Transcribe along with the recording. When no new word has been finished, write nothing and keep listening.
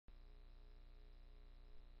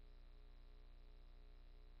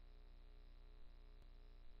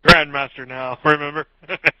Grandmaster now, remember?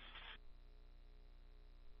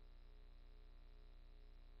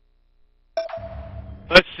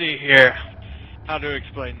 Let's see here. How to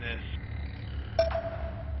explain this.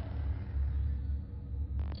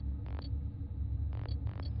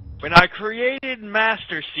 When I created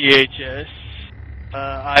Master CHS,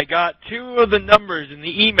 I got two of the numbers in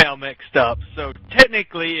the email mixed up, so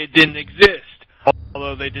technically it didn't exist,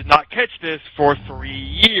 although they did not catch this for 3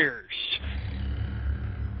 years.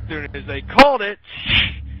 As soon as they called it,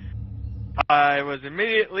 I was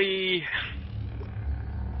immediately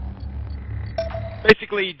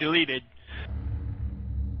basically deleted.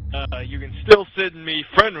 You can still send me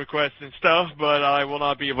friend requests and stuff, but I will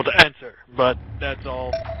not be able to answer. But that's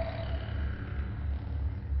all.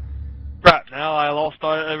 Crap, now I lost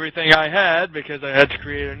everything I had because I had to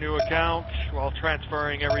create a new account while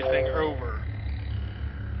transferring everything over.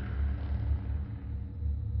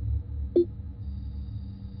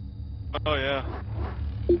 Oh yeah.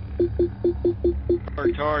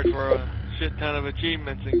 Worked hard for a shit ton of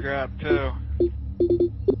achievements and crap too.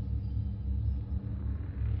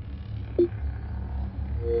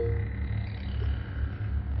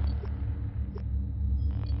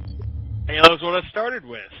 Halo's what I started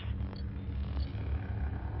with.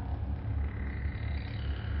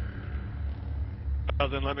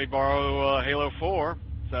 Doesn't let me borrow Halo 4,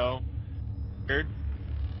 so weird.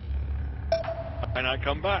 Why not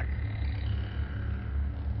come back?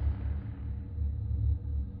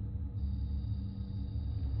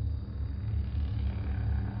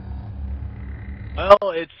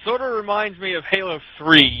 Well, it sort of reminds me of Halo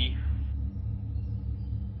 3,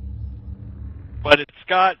 but it's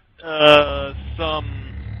got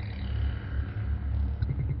some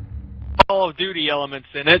Call of Duty elements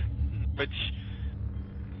in it, which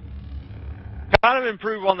kind of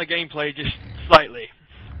improve on the gameplay just slightly.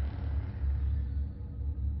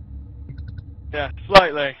 Yeah,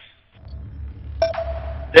 slightly.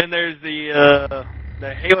 Then there's the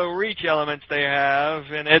Halo Reach elements they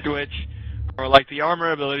have in it, which are like the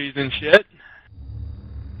armor abilities and shit.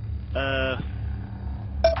 A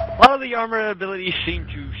lot of the armor abilities seem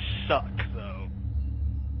to suck, though.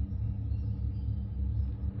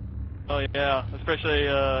 Oh yeah, especially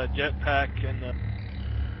jetpack and the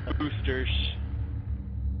boosters.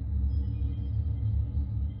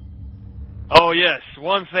 Oh yes,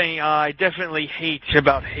 one thing I definitely hate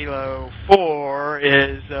about Halo 4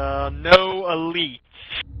 is no elites.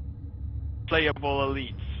 Playable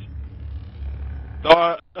elites.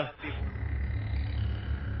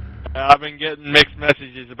 I've been getting mixed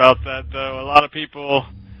messages about that, though. A lot of people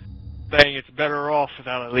saying it's better off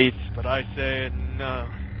without elites, but I say no.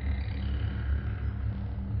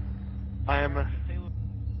 I am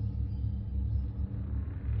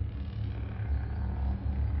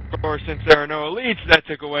Of course, since there are no elites, that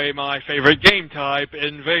took away my favorite game type,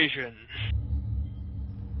 Invasion.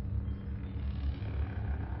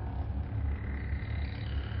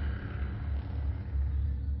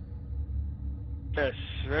 Yes,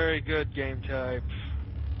 very good game type.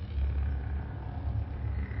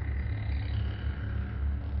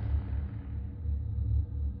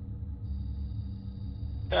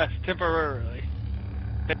 Yes, temporarily.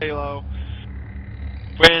 Halo.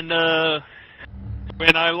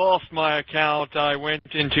 When I lost my account, I went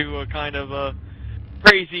into a kind of a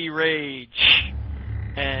crazy rage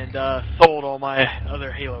and sold all my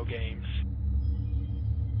other Halo games.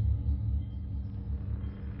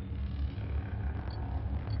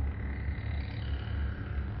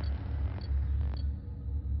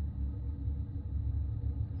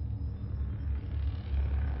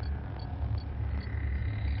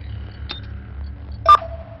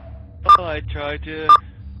 Well, I tried to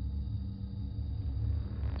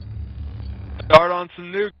start on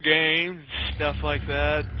some new games, stuff like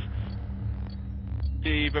that.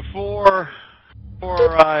 See, before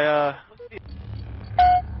I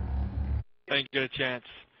didn't get a chance.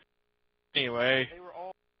 Anyway,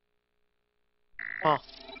 have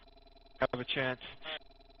a chance.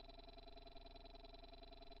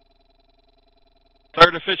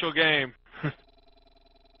 Third official game.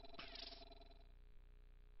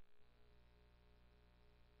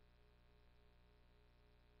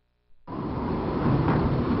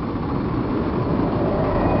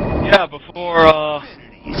 Yeah, before I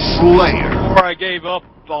gave up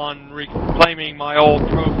on reclaiming my old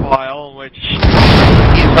profile, which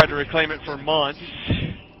I tried to reclaim it for months,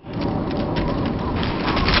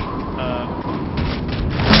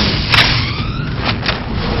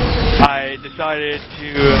 I decided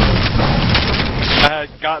to, I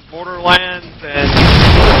had got Borderlands and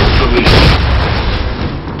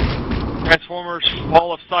Transformers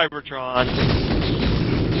Fall of Cybertron.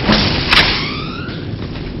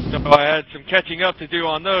 So I had some catching up to do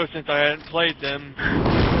on those since I hadn't played them.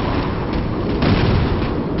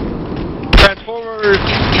 Transformers,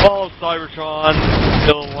 all of Cybertron,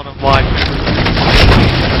 still one of my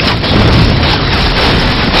favorites.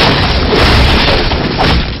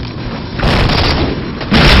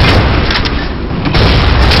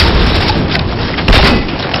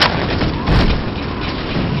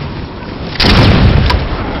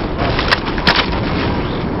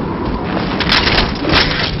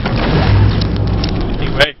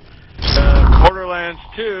 Anyway, Borderlands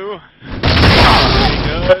 2, pretty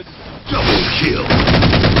good. Double kill.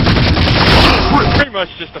 Pretty much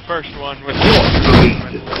just the first one with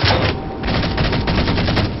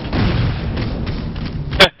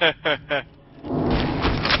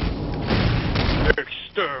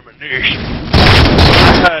extermination.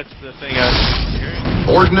 That's the thing I was hearing.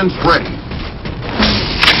 Ordnance ready.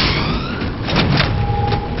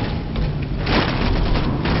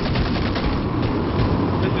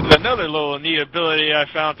 This is another little neat ability I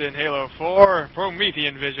found in Halo 4,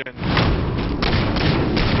 Promethean Vision.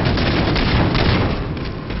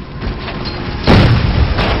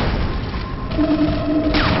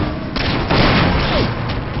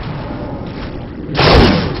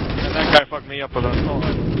 And that guy fucked me up with a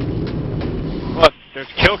thought. What? There's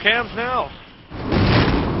kill cams now?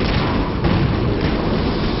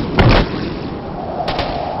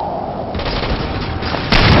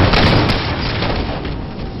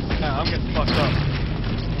 Yeah, I'm getting fucked up.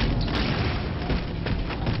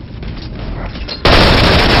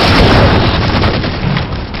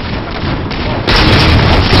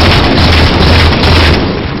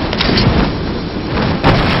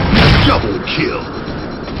 Double kill.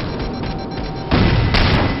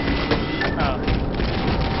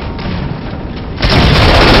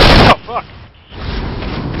 Oh, fuck.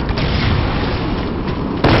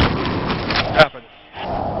 Happened.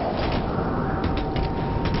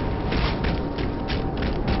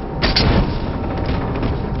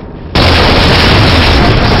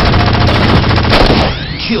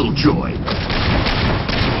 Killjoy.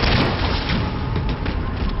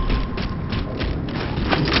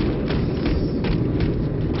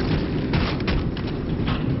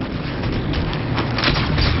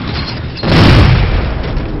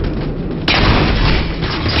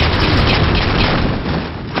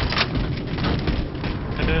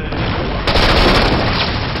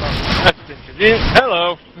 That's inconvenient.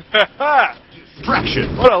 Hello.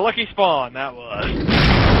 Distraction. What a lucky spawn that was.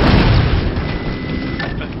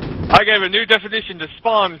 I gave a new definition to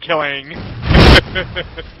spawn killing.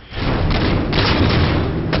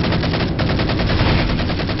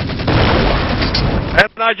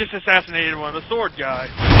 And I just assassinated one of the sword guys.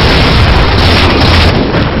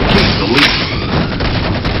 Take the lead.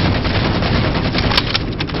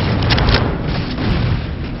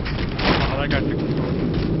 Oh, that guy took the sword.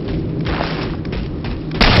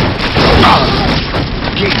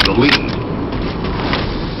 Take the lead.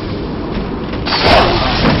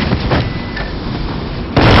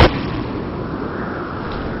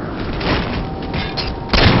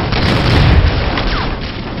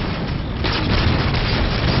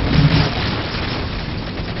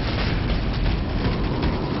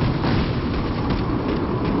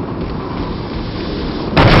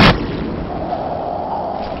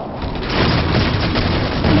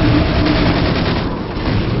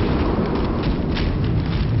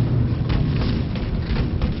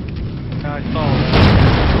 I saw.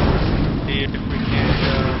 See if we can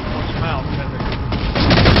punch him out.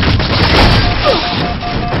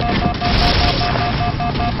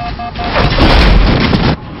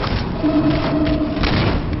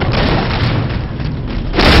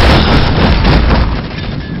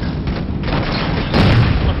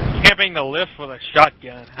 Camping the lift with a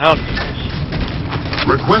shotgun. How nice.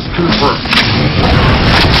 Request confirmed.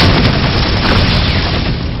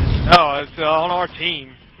 No, it's on our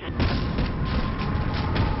team.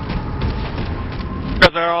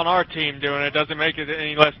 Because they're on our team doing it doesn't make it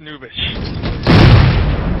any less noobish.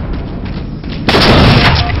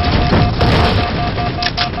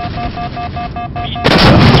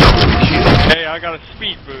 Hey, I got a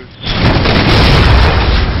speed boost.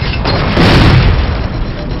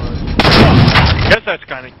 Guess that's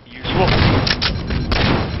kind of useful.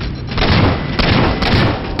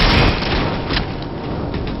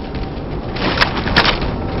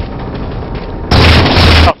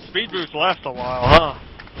 Oh, speed boost lasts a while, huh?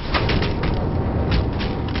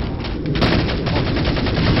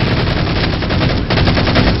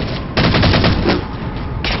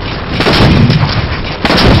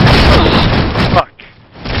 Fuck.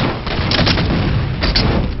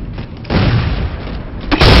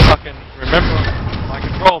 Fucking remember my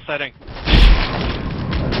control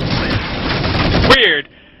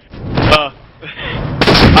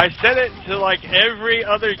set it to like every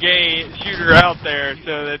other game shooter out there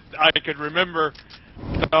so that I could remember,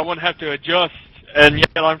 so I wouldn't have to adjust, and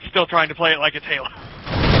yet I'm still trying to play it like it's Halo.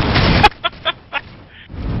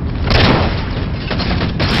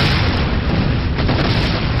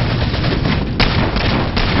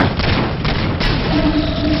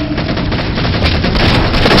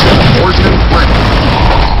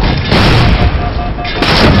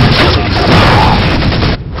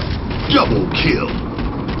 Double kill.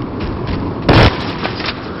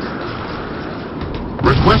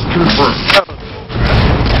 Request confirmed.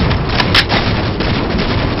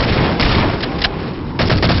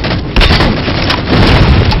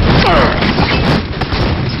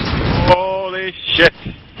 Holy shit.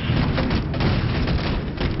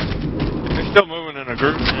 They're still moving in a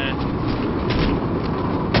group, man.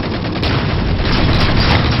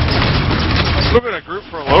 They move in a group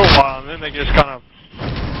for a little while, and then they just kind of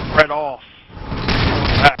spread off.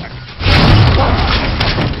 Back.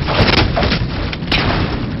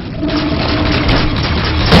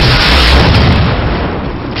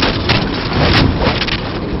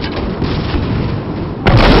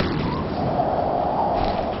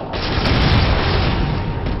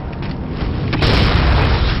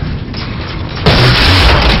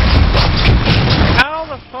 How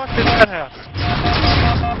the fuck did that happen?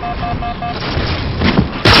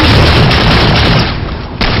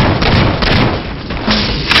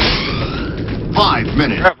 5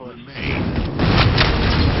 minutes Travelers. remain.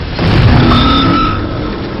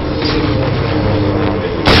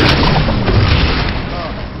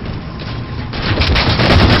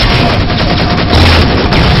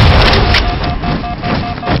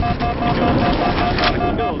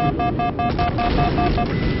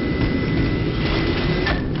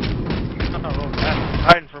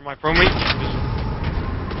 Hiding for my pro meet.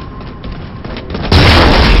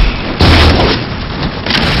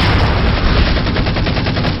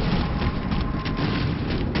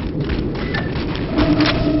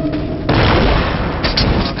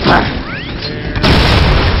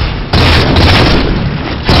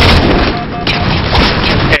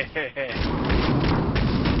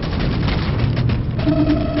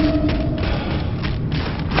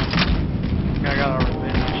 I got our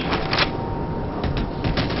revenge.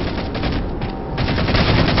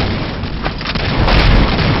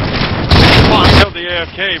 Well, I killed the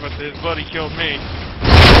AFK, but his buddy killed me.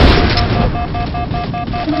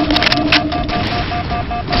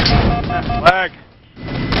 Lag.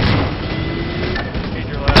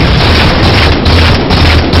 Major lag.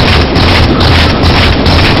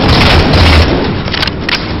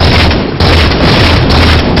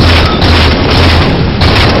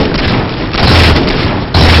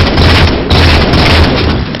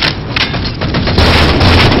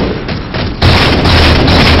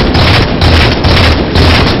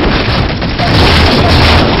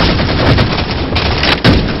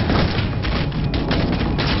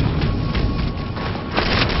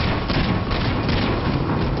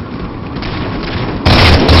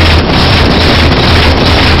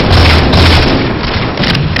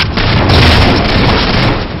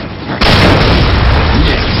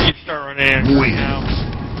 Win. Now.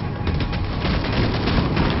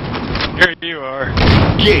 Here you are.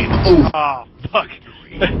 Game over. Ah, fuck.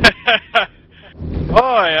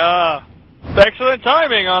 Boy, excellent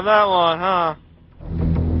timing on that one, huh?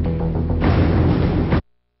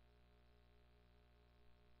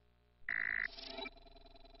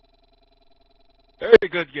 Very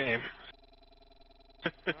good game.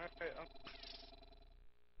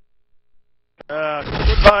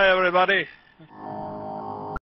 Goodbye, everybody.